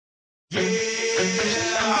Okay,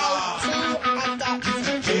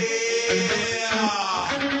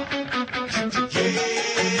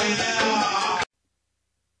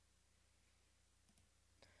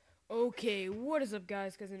 what is up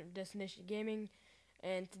guys, Cousin of Destination Gaming,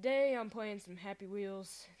 and today I'm playing some Happy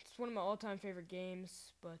Wheels. It's one of my all-time favorite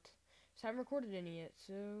games, but just haven't recorded any yet,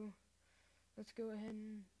 so let's go ahead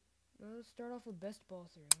and let's start off with best ball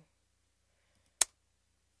through.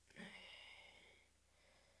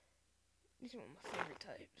 These are one of my favorite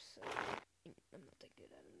types, so I'm not that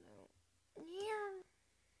good at them though.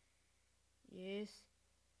 Yeah. Yes.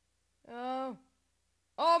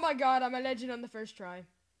 Oh my god, I'm a legend on the first try.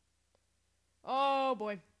 Oh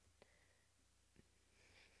boy.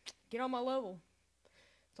 Get on my level.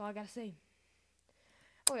 That's all I gotta say.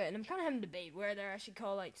 Oh yeah, and I'm kind of having a debate whether I should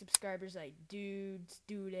call like subscribers like dudes,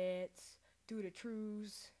 dudettes,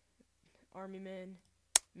 dude-a-trues, army men,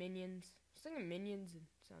 minions. I was thinking minions and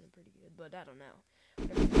sounded pretty good, but I don't know. Come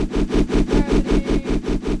here.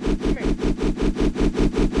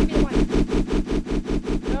 Give me the mic.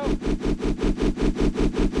 No.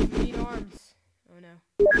 You need arms. Oh no.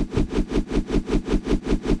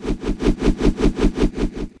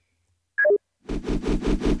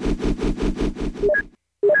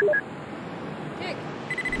 Kick.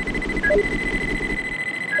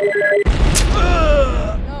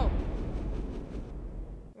 No.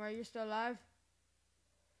 Right, you're still alive?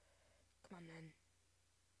 Come on, man.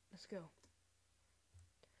 Let's go.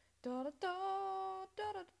 Da da da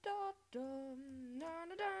da da da da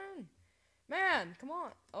da da. Man, come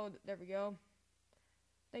on. Oh, there we go.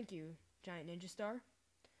 Thank you, Giant Ninja Star.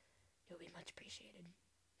 You'll be much appreciated.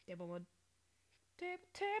 Table wood.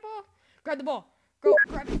 Table. Grab the ball. Go,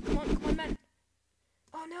 grab it. Come on, man.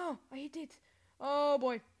 Oh no, I hit it. Oh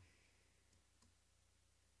boy.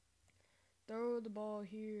 Throw the ball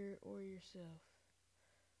here or yourself.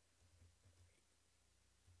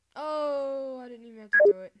 Oh, I didn't even have to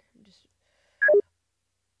throw it. Just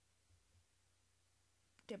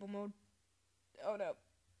table mode. Oh no.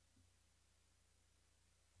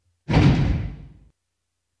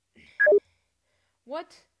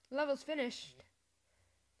 What? Level's finished.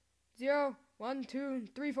 0, 1, 2,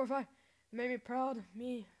 3, 4, 5. Made me proud of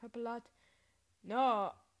me up a lot.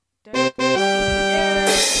 No. Yeah.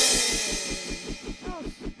 That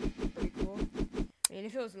was pretty cool. I mean,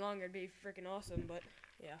 if it was longer, it'd be freaking awesome, but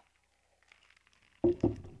yeah.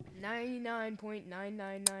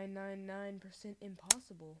 99.99999%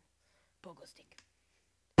 impossible. Pogo stick.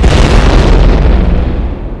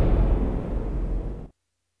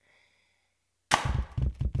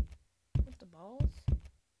 With the balls?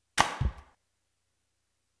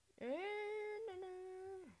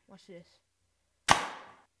 Watch this.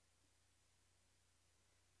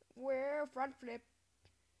 Where front flip.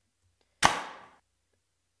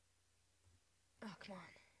 Oh, come on.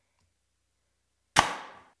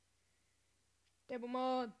 Table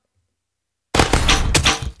mode. Come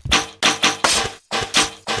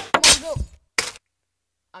on, go.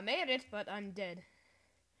 I made it, but I'm dead.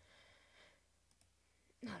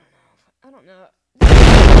 I don't know. I'm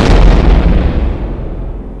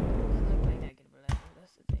not playing that good of a level,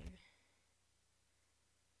 that's the thing.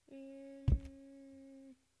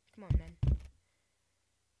 Come on, man.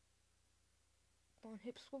 Come on,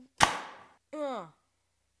 hip swivel.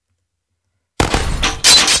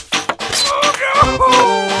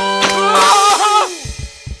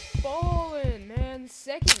 Ballin', man.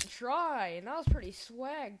 Second try, and that was pretty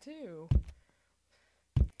swag too.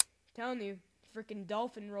 Telling you, freaking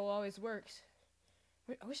dolphin roll always works.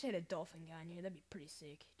 I wish I had a dolphin guy in here. That'd be pretty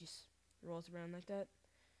sick. Just rolls around like that.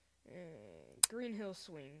 Green Hill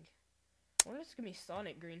swing. I wonder if it's gonna be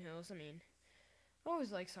Sonic Green Hills. I mean, I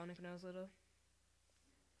always liked Sonic when I was little.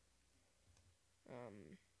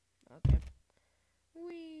 Okay.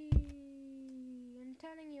 Wee.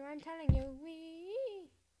 I'm telling you, wee.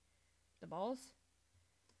 The balls?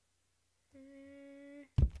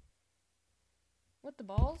 What, the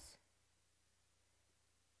balls?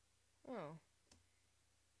 Oh.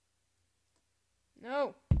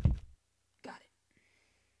 No. Got it.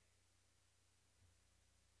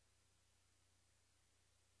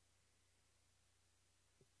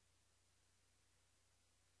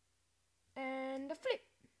 And a flip.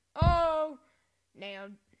 Oh.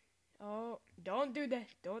 Nailed. Oh. Don't do that.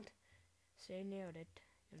 Don't say nailed it.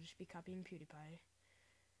 You'll just be copying PewDiePie.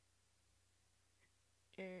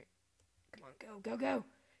 Come on. Go. Go.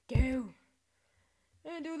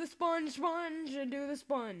 And do the sponge, and do the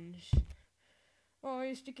sponge. Oh,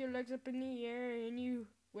 you stick your legs up in the air and you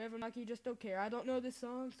wave them like you just don't care. I don't know this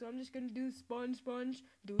song, so I'm just gonna do sponge,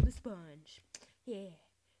 do the sponge. Yeah,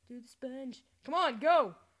 do the sponge. Come on,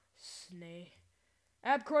 go! Snake.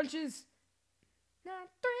 Ab crunches.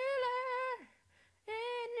 Not thriller.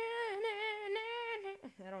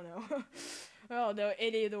 I don't know. I don't know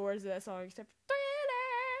any of the words of that song except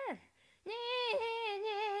thriller.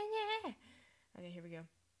 Okay, here we go.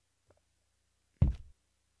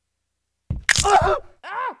 Oh!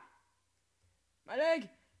 Ah! My leg.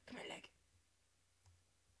 Come here, leg.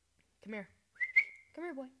 Come here. Come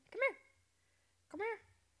here, boy. Come here. Come here.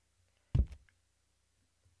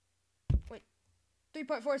 Wait.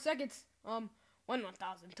 3.4 seconds. 1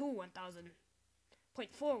 1,000. 2 1,000.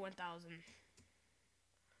 0.4 1,000.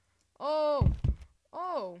 Oh.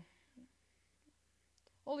 Oh.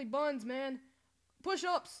 Holy buns, man.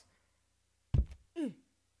 Push-ups.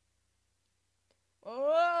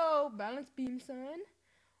 Oh, balance beam, son.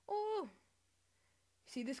 Oh.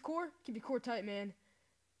 See this core? Keep your core tight, man.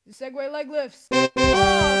 The Segway leg lifts. Oh,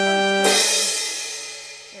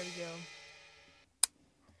 there we go.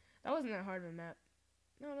 That wasn't that hard of a map.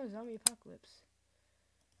 No, zombie apocalypse.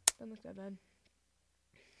 Doesn't look that bad.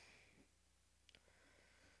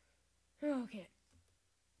 Okay.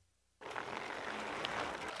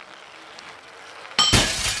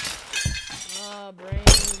 Oh,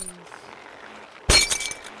 brains.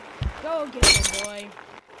 Go get him, boy.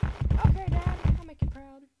 Okay, Dad. I'll make you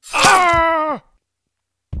proud. Ah!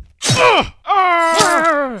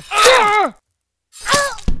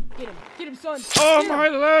 Get him, son. Oh, my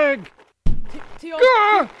leg! Tee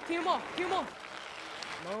him off.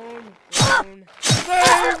 Moan. Save me!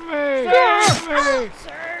 Save me!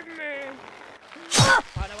 Serve me.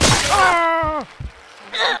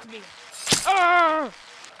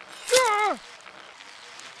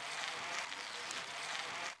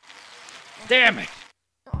 Damn it!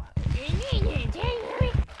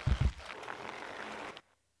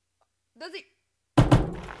 Does he? Oh,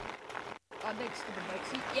 thanks, stupid bike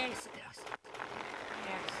seat. Yes, it does.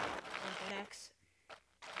 X. Want that X?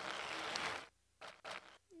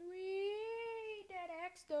 Wee, that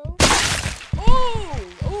X though.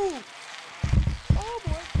 Oh,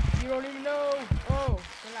 boy. You don't even know. Oh,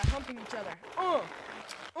 they're like humping each other.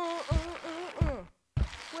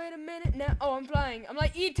 Wait a minute now. Oh, I'm flying. I'm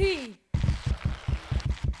like E.T.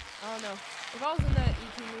 I don't know. If I was in that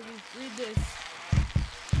E.T. movie, read this.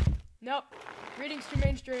 Nope. Reading's too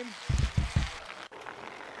mainstream.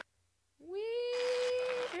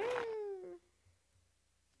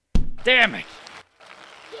 Damn it!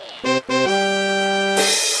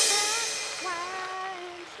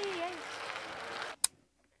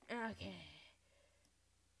 Okay.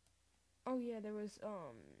 Oh yeah, there was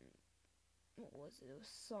what was it? It was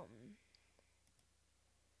something.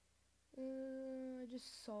 I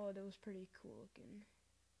just saw it. It was pretty cool looking.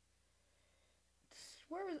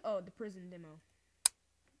 Where was? Oh, the prison demo.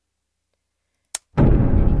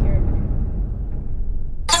 Any character.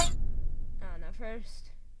 Oh no,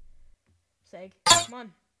 first. Seg. Come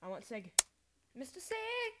on. I want Seg. Mr.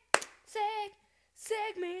 Seg.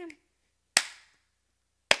 Seg man.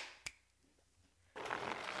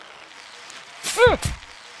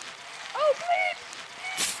 Oh, bleep!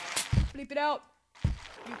 Bleep it out.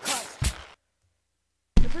 You cuss.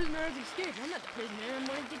 The prisoner has escaped. I'm not the prisoner. I'm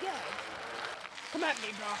one of the guys. Come at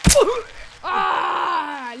me, bro.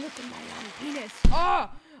 Ah! Look at my long penis. Oh!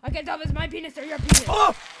 I can't tell if it's my penis or your penis.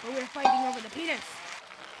 But we're fighting over the penis.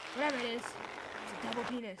 Whatever it is. It's a double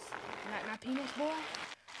penis. You like my penis, boy? Oh,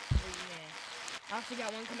 yeah. I also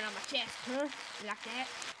got one coming out my chest, huh? You like that?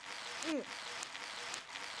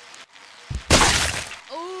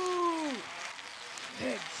 Ooh!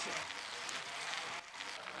 Headshot.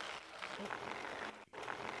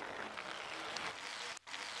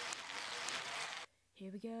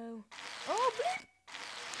 Here we go. Oh, bleep!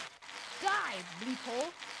 Die, bleep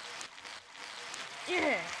hole.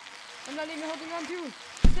 Yeah! I'm not even holding on to.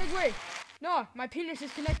 Segway! No, my penis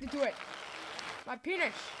is connected to it. My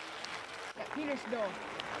penis. That penis though.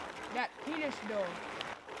 That penis though.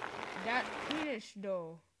 That penis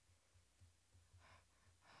though.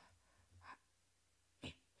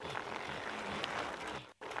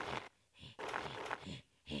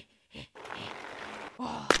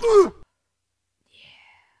 Oh.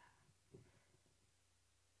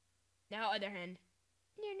 Now other hand.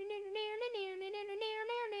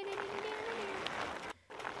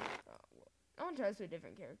 I want to try this with a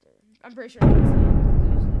different character. I'm pretty sure it's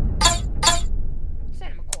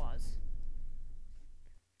Santa Claus.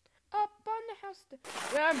 Up on the house.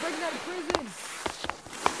 Yeah, I'm breaking out of prison.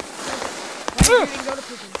 Why did you go to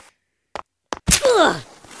prison?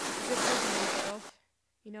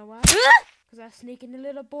 You know why? Because I sneak into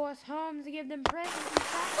little boys' homes to give them presents and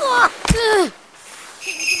stuff.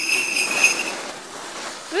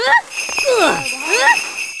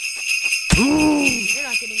 You're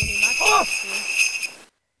not getting any of my stuff.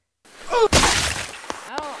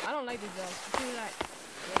 I don't like these dogs. As soon as I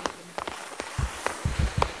raise them.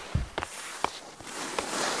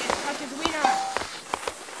 Yeah, touch his wiener.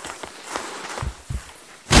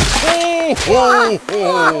 Ho, ho,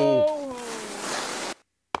 ho!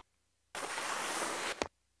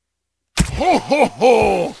 Ho, ho,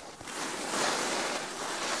 ho!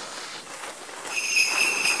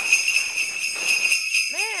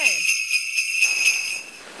 Man!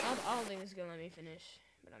 I don't think this is gonna let me finish,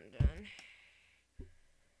 but I'm done.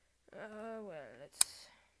 Well, let's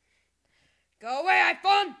go away,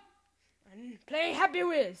 iPhone! And play Happy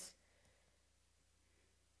Wheels.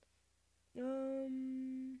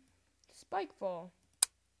 Spikefall.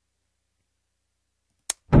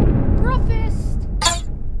 Brofist!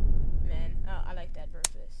 Man, I like that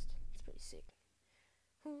Brofist. It's pretty sick.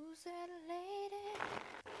 Who's that lady?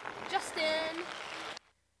 Justin!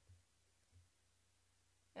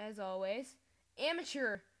 As always.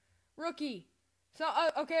 Amateur. Rookie. So,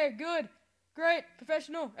 okay, good. Great.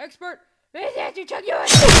 Professional. Expert. I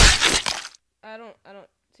don't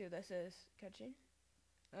see what that says. Catching.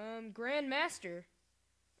 Grandmaster.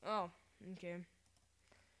 Oh, okay.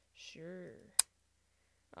 Sure.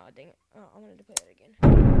 Oh, dang it. Oh, I wanted to play that again.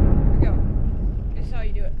 Here we go. This is how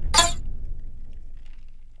you do it.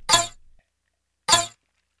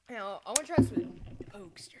 Yeah, I want to try this with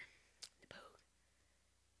Pokester. The Pogue.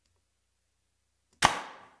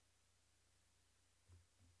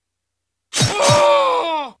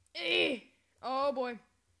 Oh! Oh, boy.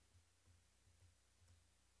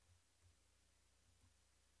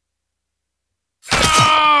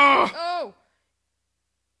 Oh!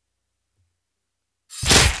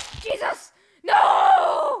 Jesus!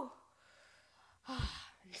 No!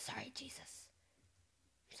 I'm sorry, Jesus.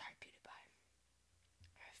 I'm sorry, PewDiePie.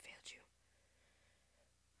 I failed you.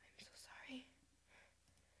 I'm so sorry.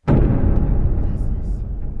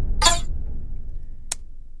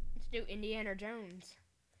 Let's do Indiana Jones.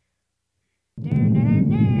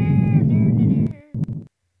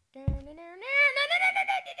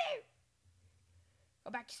 Go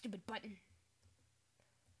back, you stupid button.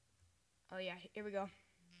 Oh yeah, here we go.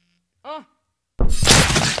 Oh!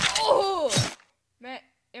 Oh! Man,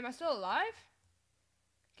 am I still alive?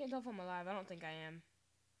 Can't tell if I'm alive. I don't think I am.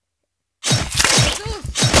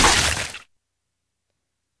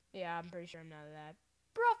 Yeah, I'm pretty sure I'm not alive.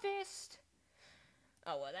 Brofist!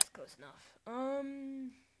 Oh well, that's close enough.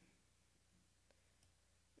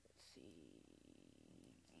 Let's see.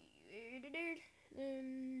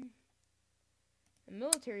 A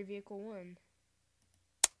military vehicle 1.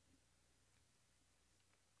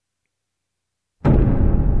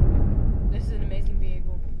 This is an amazing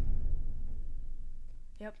vehicle.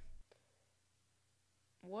 Yep.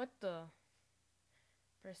 What the?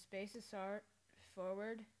 Press space to start.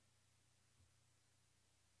 Forward.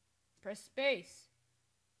 Press space.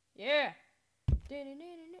 Yeah.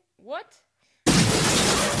 What?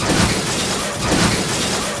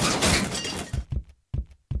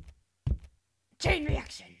 Chain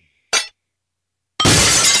reaction.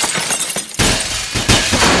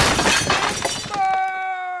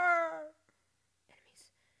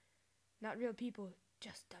 Enemies. Not real people,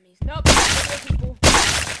 just dummies. Nope, not real people.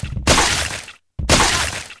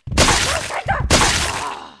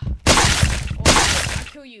 I'll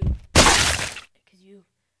kill you. Because you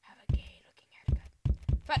have a gay looking haircut.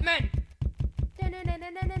 Fat man! Fat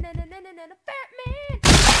man!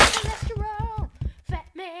 Cholesterol! Fat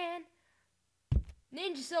man!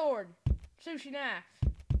 Ninja sword! Sushi knife!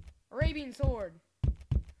 Arabian sword!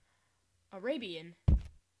 Arabian?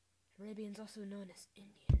 Arabians also known as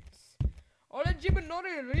Indians. Oh, the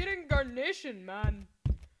Jibanori reincarnation, man!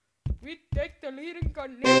 We take the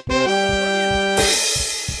reincarnation and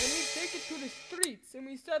we take it to the streets and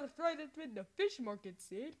we start to fry it with the fish market,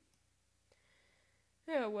 see?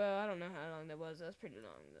 Yeah, well, I don't know how long that was. That was pretty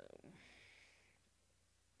long,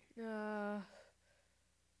 though.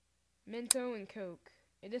 Mento and Coke.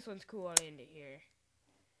 Hey, this one's cool. I'll end it here.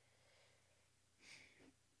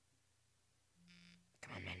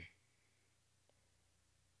 Come on, man.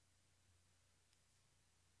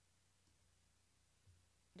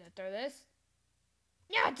 Did I throw this?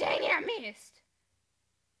 No, dang it, I missed.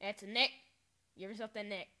 That's a neck. Give yourself that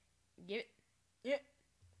neck. Give it. Yeah.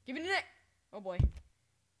 Give it a neck. Oh, boy.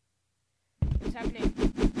 What's happening?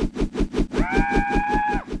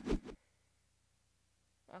 Ah!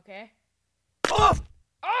 Okay. Oh!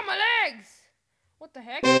 Oh, my legs! What the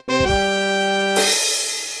heck? I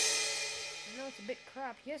know it's a bit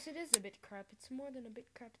crap. Yes, it is a bit crap. It's more than a bit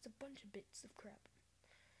crap. It's a bunch of bits of crap.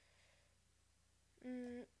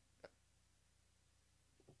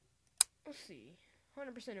 Let's see.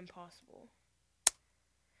 100% impossible.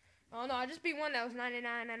 Oh no, I just beat one that was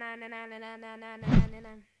 99.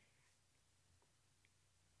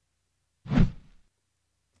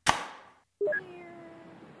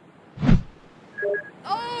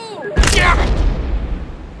 Oh!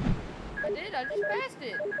 I did, I just passed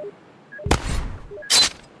it.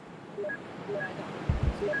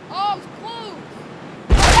 Oh, it's close!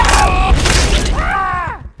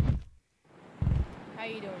 Ah! How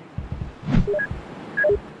you doing?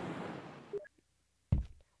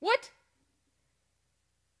 What?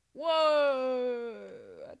 Whoa!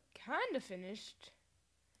 I kinda finished.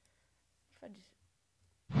 If I just...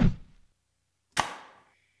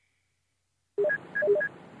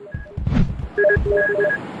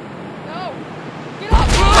 No! Get off!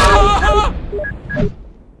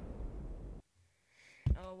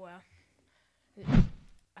 Oh well.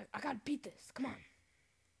 I gotta beat this. Come on.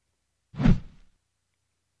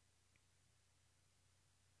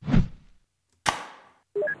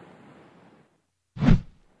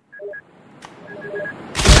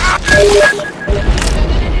 Oh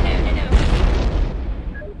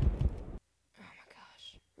my gosh.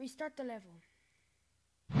 Restart the level.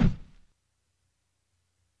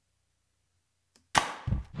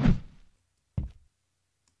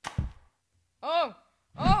 Oh!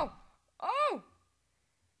 Oh! Oh!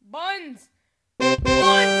 Buns! Buns,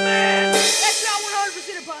 man! That's not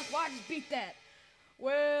 100% impossible. I just beat that.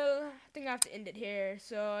 Well, I think I have to end it here.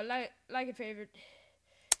 So, like and favorite,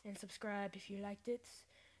 and subscribe if you liked it.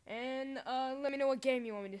 And let me know what game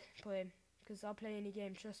you want me to play, because I'll play any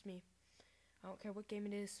game, trust me. I don't care what game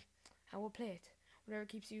it is, I will play it. Whatever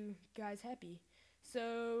keeps you guys happy.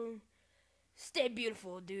 So, stay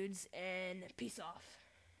beautiful, dudes, and peace off.